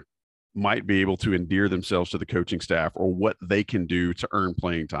roster might be able to endear themselves to the coaching staff, or what they can do to earn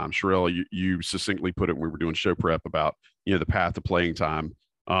playing time. Sherelle, you succinctly put it when we were doing show prep about, the path to playing time.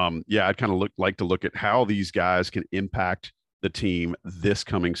 I'd kind of like to look at how these guys can impact the team this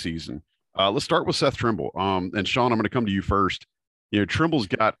coming season. Let's start with Seth Trimble. And Sean, I'm going to come to you first. Trimble's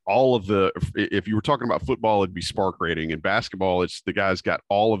got all of the, if you were talking about football, it'd be spark rating. And basketball, it's the guy's got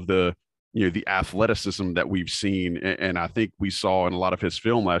all of the, the athleticism that we've seen. And I think we saw in a lot of his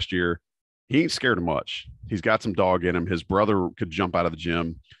film last year, he ain't scared of much. He's got some dog in him. His brother could jump out of the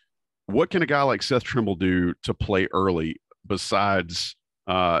gym. What can a guy like Seth Trimble do to play early besides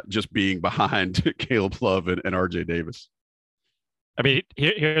just being behind Caleb Love and RJ Davis? I mean,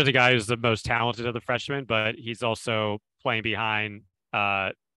 here's a guy who's the most talented of the freshmen, but he's also playing behind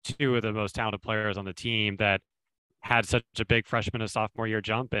two of the most talented players on the team that had such a big freshman and sophomore year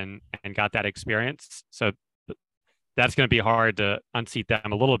jump and got that experience. So that's going to be hard to unseat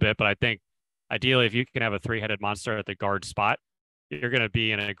them a little bit. But I think ideally, if you can have a three-headed monster at the guard spot, you're going to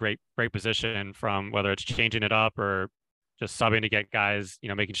be in a great position, from whether it's changing it up or just subbing to get guys,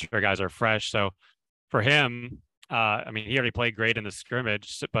 making sure guys are fresh. So for him, he already played great in the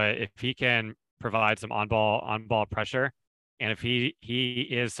scrimmage, but if he can provide some on-ball pressure, and if he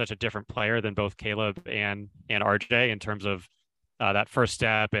is such a different player than both Caleb and RJ in terms of that first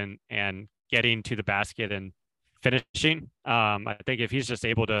step and getting to the basket and finishing, I think if he's just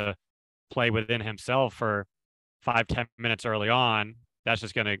able to play within himself for 5-10 minutes early on, that's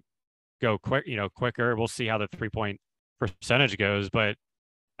just going to go quicker. We'll see how the 3-point percentage goes, but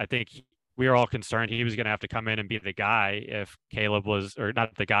I think we were all concerned he was going to have to come in and be the guy if Caleb was, or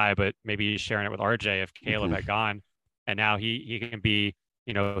not the guy, but maybe he's sharing it with RJ if Caleb had gone. And now he can be,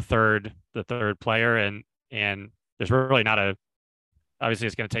 the third player. And there's really not obviously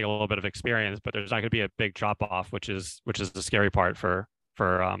it's going to take a little bit of experience, but there's not going to be a big drop off, which is the scary part for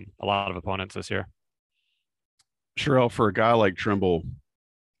a lot of opponents this year. Sherelle, for a guy like Trimble,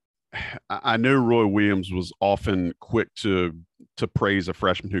 I know Roy Williams was often quick to praise a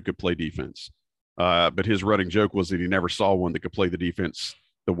freshman who could play defense. But his running joke was that he never saw one that could play the defense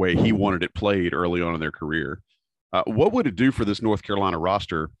the way he wanted it played early on in their career. What would it do for this North Carolina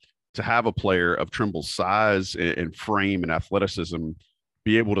roster to have a player of Trimble's size and frame and athleticism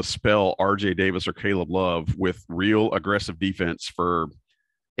be able to spell RJ Davis or Caleb Love with real aggressive defense for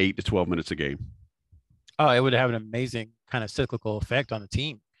 8 to 12 minutes a game? Oh, it would have an amazing kind of cyclical effect on the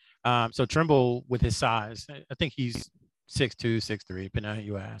team. So Trimble, with his size, I think he's 6'2", 6'3", depending on who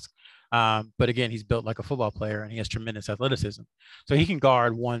you ask. But again, he's built like a football player and he has tremendous athleticism. So he can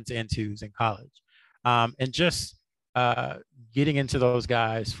guard 1s and 2s in college. And just getting into those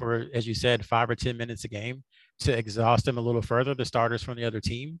guys for, as you said, 5 or 10 minutes a game to exhaust them a little further, the starters from the other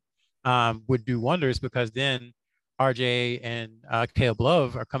team, would do wonders, because then RJ and Caleb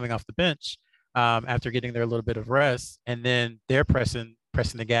Love are coming off the bench after getting their little bit of rest, and then they're pressing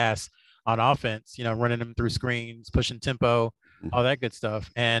the gas on offense, running them through screens, pushing tempo, all that good stuff.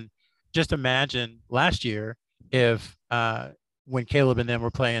 And just imagine last year if when Caleb and them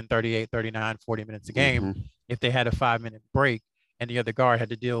were playing 38, 39, 40 minutes a game, if they had a 5-minute break and the other guard had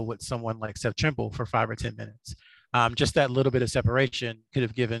to deal with someone like Seth Trimble for 5 or 10 minutes. Just that little bit of separation could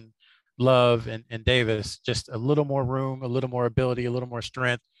have given Love and Davis just a little more room, a little more ability, a little more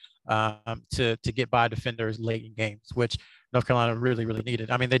strength to get by defenders late in games, which North Carolina really, really needed.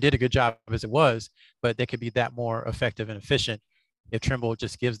 I mean, they did a good job as it was, but they could be that more effective and efficient if Trimble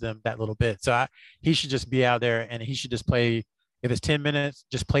just gives them that little bit. So he should just be out there and he should just play. If it's 10 minutes,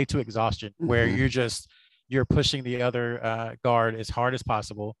 just play to exhaustion, where you're pushing the other guard as hard as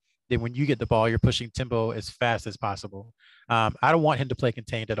possible. Then when you get the ball, you're pushing tempo as fast as possible. I don't want him to play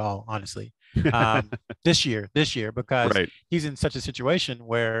contained at all, honestly, this year, because he's in such a situation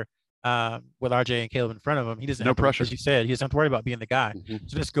where with RJ and Caleb in front of him, he doesn't have pressure. As you said, he doesn't have to worry about being the guy.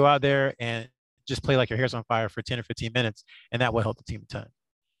 So just go out there and just play like your hair's on fire for 10 or 15 minutes, and that will help the team a ton.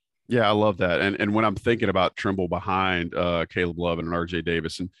 Yeah, I love that. And when I'm thinking about Trimble behind Caleb Love and RJ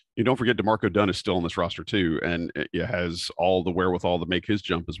Davis, and you don't forget DeMarco Dunn is still on this roster too, and has all the wherewithal to make his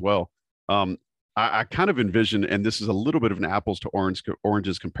jump as well. I kind of envision, and this is a little bit of an apples to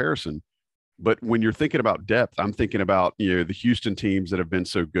oranges comparison, but when you're thinking about depth, I'm thinking about, the Houston teams that have been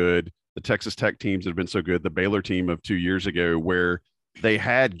so good, the Texas Tech teams that have been so good, the Baylor team of 2 years ago, where they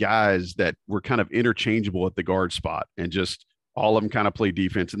had guys that were kind of interchangeable at the guard spot and just all of them kind of play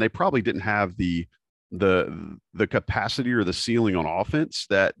defense, and they probably didn't have the the capacity or the ceiling on offense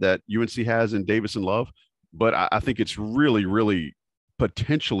that UNC has in Davis and Love, but I think it's really, really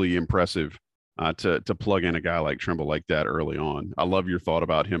potentially impressive to plug in a guy like Trimble like that early on. I love your thought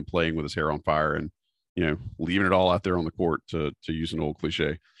about him playing with his hair on fire and leaving it all out there on the court, to use an old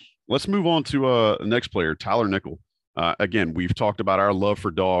cliche. Let's move on to the next player, Tyler Nickel. Again, we've talked about our love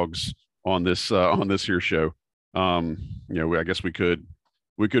for dogs on this here show. I guess we could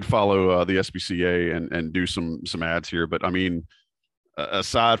follow the SPCA and do some ads here, but I mean,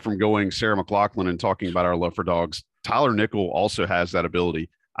 aside from going Sarah McLachlan and talking about our love for dogs, Tyler Nickel also has that ability.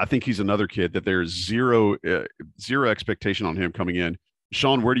 I think he's another kid that there's zero expectation on him coming in.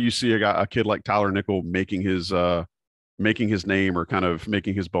 Sean, where do you see a kid like Tyler Nickel making his name or kind of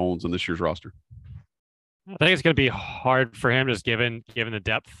making his bones in this year's roster? I think it's going to be hard for him, just given the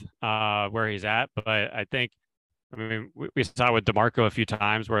depth where he's at. But I think, we saw with DeMarco a few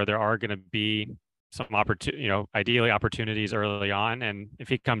times where there are going to be some ideally opportunities early on. And if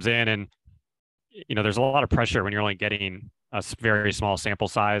he comes in and, there's a lot of pressure when you're only getting a very small sample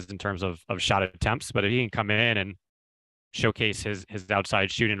size in terms of shot attempts. But if he can come in and showcase his outside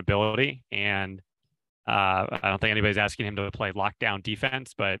shooting ability, and I don't think anybody's asking him to play lockdown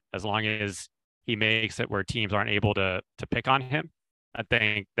defense, but as long as he makes it where teams aren't able to pick on him, I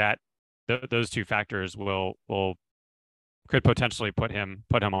think that those two factors could potentially put him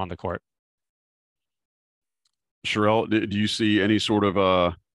on the court. Sherelle, do you see any sort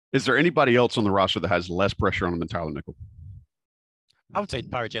of is there anybody else on the roster that has less pressure on him than Tyler Nickel? I would say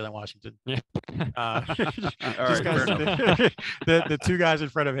probably Jalen Washington. Yeah. All right, the two guys in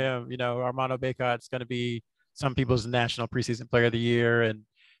front of him, Armando Bacot's going to be some people's national preseason player of the year. And,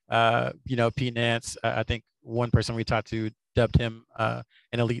 Pete Nance, I think one person we talked to dubbed him an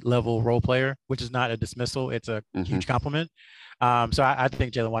elite level role player, which is not a dismissal. It's a huge compliment. So I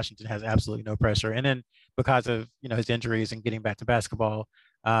think Jalen Washington has absolutely no pressure. And then because of, his injuries and getting back to basketball,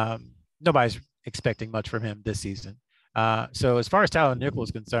 nobody's expecting much from him this season. So as far as Tyler Nickel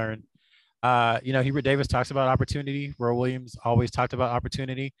is concerned, Hubert Davis talks about opportunity. Roy Williams always talked about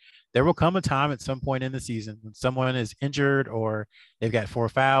opportunity. There will come a time at some point in the season when someone is injured or they've got 4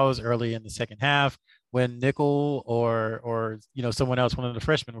 fouls early in the second half, when Nickel or someone else, one of the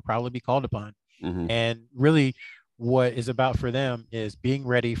freshmen, will probably be called upon. Mm-hmm. And really what is about for them is being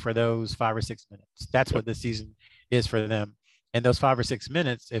ready for those 5 or 6 minutes. That's what this season is for them. And those 5 or 6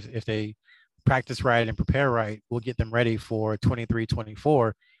 minutes, if they practice right and prepare right, will get them ready for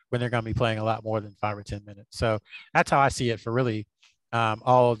 23-24 when they're going to be playing a lot more than 5 or 10 minutes. So that's how I see it for really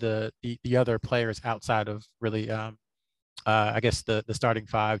all of the other players outside of really, I guess the starting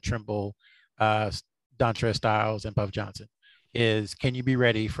 5, Trimble, Dontrez Styles, and Puff Johnson, is can you be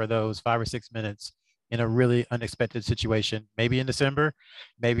ready for those 5 or 6 minutes in a really unexpected situation, maybe in December,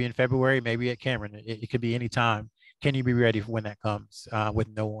 maybe in February, maybe at Cameron. It could be any time. Can you be ready for when that comes with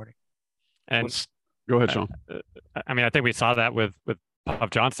no warning? And go ahead, Sean. I think we saw that with Puff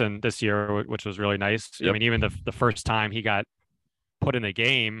Johnson this year, which was really nice. Yep. I mean, even the first time he got put in the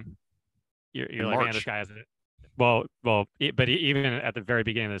game, you're like, man, this guy hasn't. But even at the very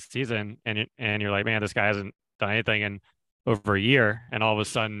beginning of the season, and you're like, man, this guy hasn't done anything in over a year, and all of a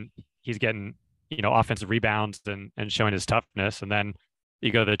sudden he's getting offensive rebounds and showing his toughness, and then you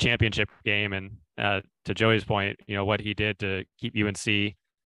go to the championship game, and to Joey's point, what he did to keep UNC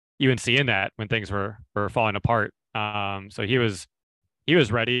in that when things were falling apart. So he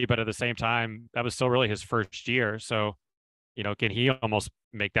was ready, but at the same time, that was still really his first year. So, can he almost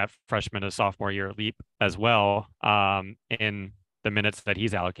make that freshman to sophomore year leap as well in the minutes that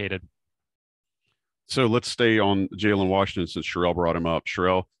he's allocated? So let's stay on Jalen Washington since Sherelle brought him up.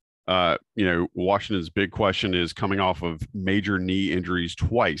 Sherelle, Washington's big question is coming off of major knee injuries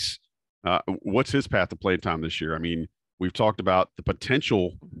twice. What's his path to play time this year? I mean, we've talked about the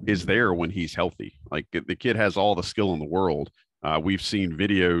potential is there when he's healthy. Like the kid has all the skill in the world. We've seen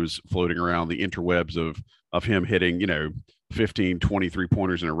videos floating around the interwebs of him hitting, 15, 23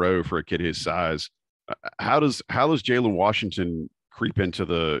 pointers in a row for a kid his size. How does Jalen Washington creep into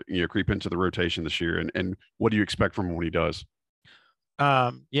the rotation this year? And what do you expect from him when he does?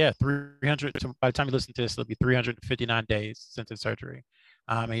 300. By the time you listen to this, it'll be 359 days since his surgery.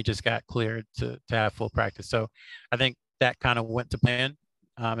 And he just got cleared to have full practice. So I think that kind of went to plan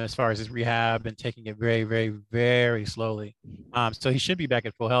as far as his rehab and taking it very, very, very slowly. So he should be back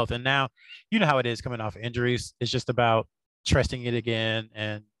at full health. And now, how it is coming off injuries. It's just about trusting it again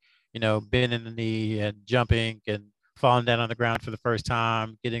and, bending the knee and jumping and falling down on the ground for the first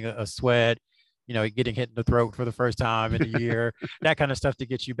time, getting a sweat, getting hit in the throat for the first time in a year, that kind of stuff to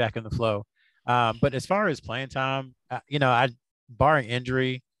get you back in the flow. But as far as playing time, barring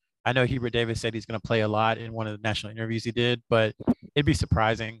injury, I know Hubert Davis said he's going to play a lot in one of the national interviews he did, but it'd be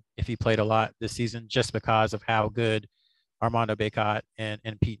surprising if he played a lot this season just because of how good Armando Bacot and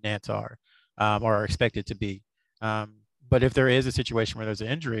Pete Nance or are expected to be. But if there is a situation where there's an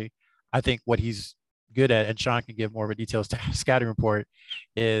injury, I think what he's good at, and Sean can give more of a detailed scouting report,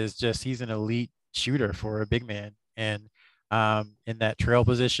 is just he's an elite shooter for a big man. And in that trail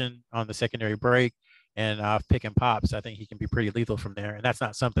position on the secondary break and pick and pops, I think he can be pretty lethal from there. And that's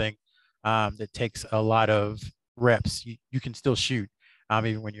not something that takes a lot of reps. You can still shoot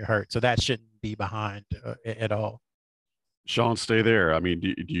even when you're hurt. So that shouldn't be behind at all. Sean, stay there. I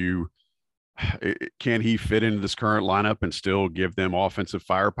mean, can he fit into this current lineup and still give them offensive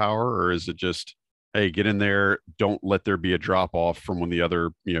firepower, or is it just, hey, get in there, don't let there be a drop off from when the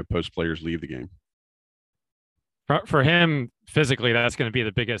other post players leave the game? For him physically, that's going to be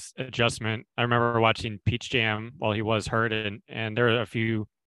the biggest adjustment. I remember watching Peach Jam while he was hurt, and there were a few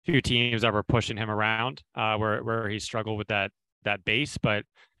teams that were pushing him around where he struggled with that base. But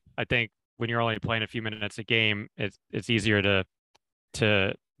I think when you're only playing a few minutes a game, it's easier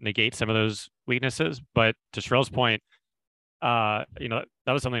to negate some of those weaknesses. But to Sherrell's point, that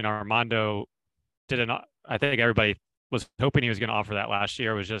was something Armando did not. I think everybody was hoping he was going to offer that last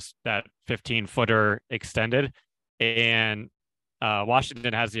year, was just that 15-footer extended. And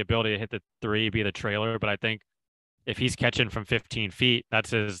Washington has the ability to hit the three, be the trailer. But I think if he's catching from 15 feet, that's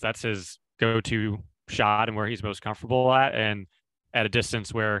his go-to shot and where he's most comfortable at, and at a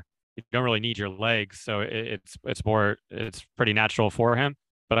distance where you don't really need your legs. So it's pretty natural for him.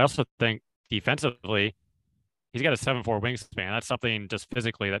 But I also think defensively, he's got a 7'4" wingspan. That's something just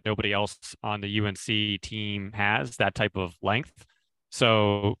physically that nobody else on the UNC team has, that type of length.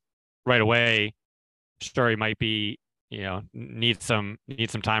 So right away, sure, he might be, need some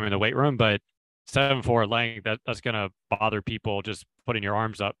time in the weight room, but 7'4" length, that's going to bother people just putting your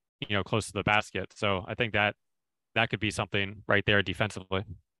arms up, close to the basket. So I think that could be something right there defensively.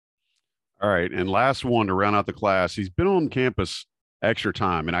 All right. And last one to round out the class, he's been on campus extra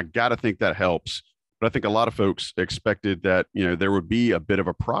time, and I got to think that helps. But I think a lot of folks expected that, there would be a bit of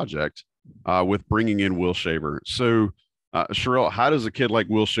a project with bringing in Will Shaver. So, Sherrell, how does a kid like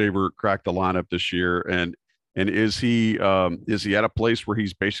Will Shaver crack the lineup this year? And is he at a place where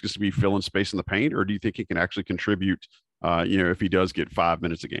he's basically going to be filling space in the paint, or do you think he can actually contribute, if he does get 5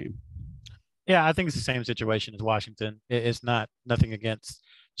 minutes a game? Yeah, I think it's the same situation as Washington. It's nothing against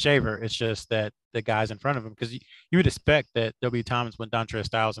Shaver. It's just that the guys in front of him, because you would expect that there'll be times when Dontre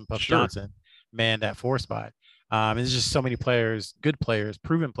Styles and Puff Johnson man that 4 spot. There's just so many players, good players,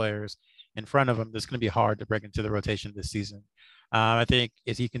 proven players in front of him that's going to be hard to break into the rotation this season. I think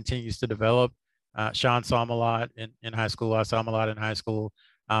as he continues to develop, Sean saw him a lot in high school. I saw him a lot in high school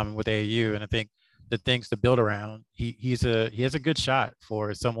with AAU. And I think the things to build around, he has a good shot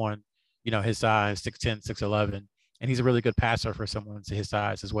for someone, his size, 6'10", 6'11". And he's a really good passer for someone his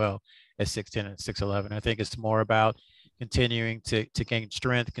size as well as 6'10" and 6'11". I think it's more about continuing to gain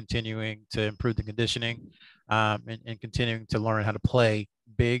strength, continuing to improve the conditioning, and continuing to learn how to play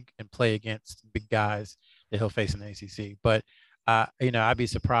big and play against big guys that he'll face in the ACC. But, I'd be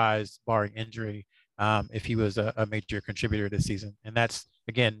surprised, barring injury, if he was a major contributor this season. And that's,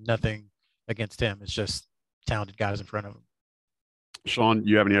 again, nothing against him. It's just talented guys in front of him. Sean, do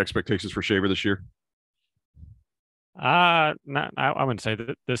you have any expectations for Shaver this year? I wouldn't say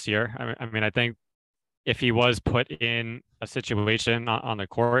that this year. I mean, I think if he was put in a situation on the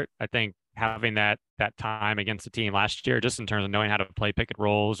court, I think having that time against the team last year, just in terms of knowing how to play pick and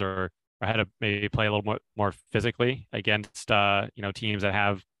rolls or how to maybe play a little more physically against teams that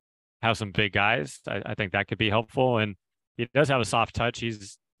have some big guys, I think that could be helpful. And he does have a soft touch.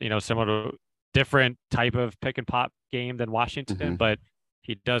 He's similar to different type of pick and pop game than Washington, but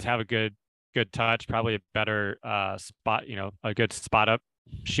he does have a good touch, probably a better spot, a good spot up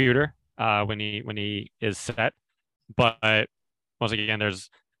shooter when he is set. But once again, there's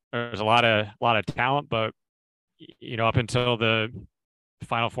a lot of talent, but up until the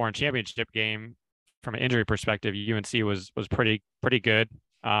Final Four and championship game, from an injury perspective, UNC was pretty good.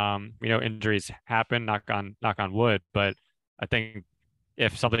 Injuries happen, knock on wood, but I think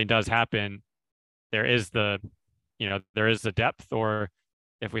if something does happen, there is the depth. Or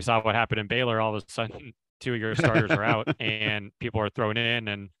if we saw what happened in Baylor, all of a sudden 2 of your starters are out and people are thrown in,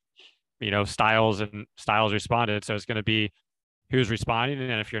 and Styles responded. So it's going to be who's responding,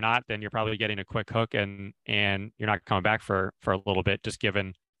 and if you're not, then you're probably getting a quick hook, and you're not coming back for a little bit, just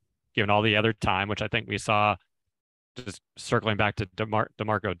given all the other time, which I think we saw. Just circling back to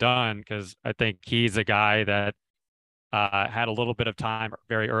DeMarco Dunn, because I think he's a guy that had a little bit of time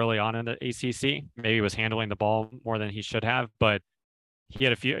very early on in the ACC. Maybe was handling the ball more than he should have, but he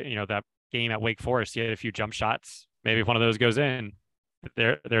had a few, that game at Wake Forest, he had a few jump shots. Maybe if one of those goes in,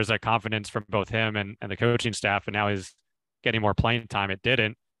 there's a confidence from both him and the coaching staff, and now he's getting more playing time. It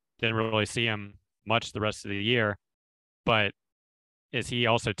didn't really see him much the rest of the year, but is he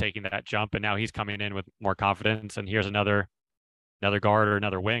also taking that jump, and now he's coming in with more confidence, and here's another guard or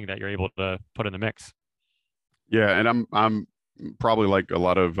another wing that you're able to put in the mix. Yeah, and I'm probably like a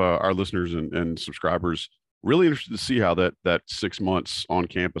lot of our listeners and subscribers, really interested to see how that 6 months on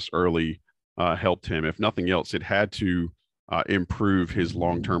campus early helped him. If nothing else, it had to improve his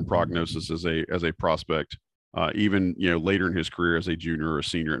long-term prognosis as a prospect, even later in his career as a junior or a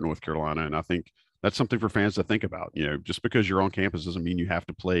senior at North Carolina. And I think that's something for fans to think about. Just because you're on campus doesn't mean you have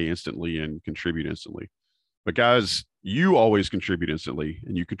to play instantly and contribute instantly. But guys, you always contribute instantly,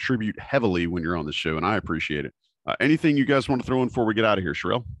 and you contribute heavily when you're on the show, and I appreciate it. Anything you guys want to throw in before we get out of here,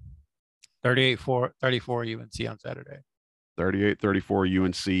 Sherelle? 38-34 UNC on Saturday. 38-34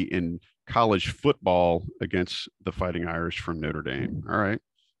 UNC in college football against the Fighting Irish from Notre Dame. All right,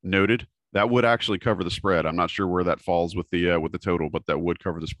 noted. That would actually cover the spread. I'm not sure where that falls with the total, but that would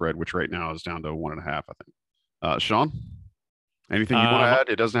cover the spread, which right now is down to 1.5, I think. Sean, anything you want to add?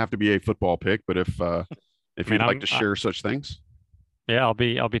 It doesn't have to be a football pick, but if you'd like to share such things. Yeah, I'll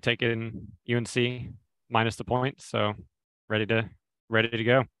be taking UNC minus the point, so ready to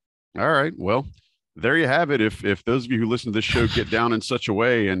go. All right, well, there you have it. If those of you who listen to this show get down in such a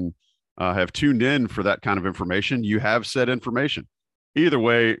way and have tuned in for that kind of information, you have said information. Either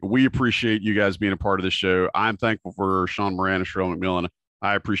way, we appreciate you guys being a part of the show. I'm thankful for Sean Moran and Sherelle McMillan.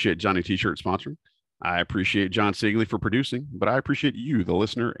 I appreciate Johnny T-Shirt sponsoring. I appreciate John Siegley for producing, but I appreciate you, the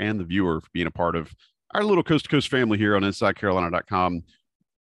listener and the viewer, for being a part of our little Coast to Coast family here on InsideCarolina.com.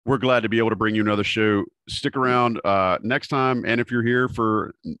 We're glad to be able to bring you another show. Stick around next time. And if you're here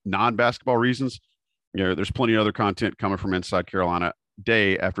for non-basketball reasons, there's plenty of other content coming from Inside Carolina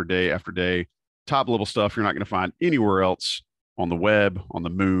day after day after day. Top level stuff you're not going to find anywhere else on the web, on the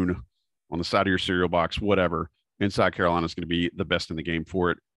moon, on the side of your cereal box, whatever. Inside Carolina is going to be the best in the game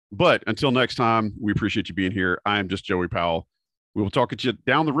for it. But until next time, we appreciate you being here. I am just Joey Powell. We will talk at you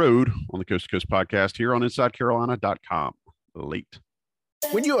down the road on the Coast to Coast podcast here on InsideCarolina.com. Late.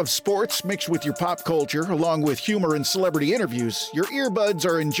 When you have sports mixed with your pop culture, along with humor and celebrity interviews, your earbuds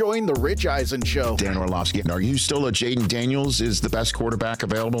are enjoying The Rich Eisen Show. Dan Orlovsky, are you still a Jaden Daniels is the best quarterback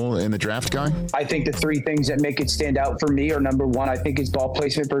available in the draft guy? I think the three things that make it stand out for me are, number one, I think his ball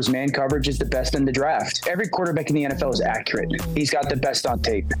placement versus man coverage is the best in the draft. Every quarterback in the NFL is accurate. He's got the best on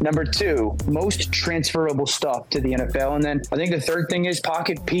tape. Number two, most transferable stuff to the NFL. And then I think the third thing is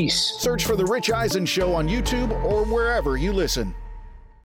pocket peace. Search for The Rich Eisen Show on YouTube or wherever you listen.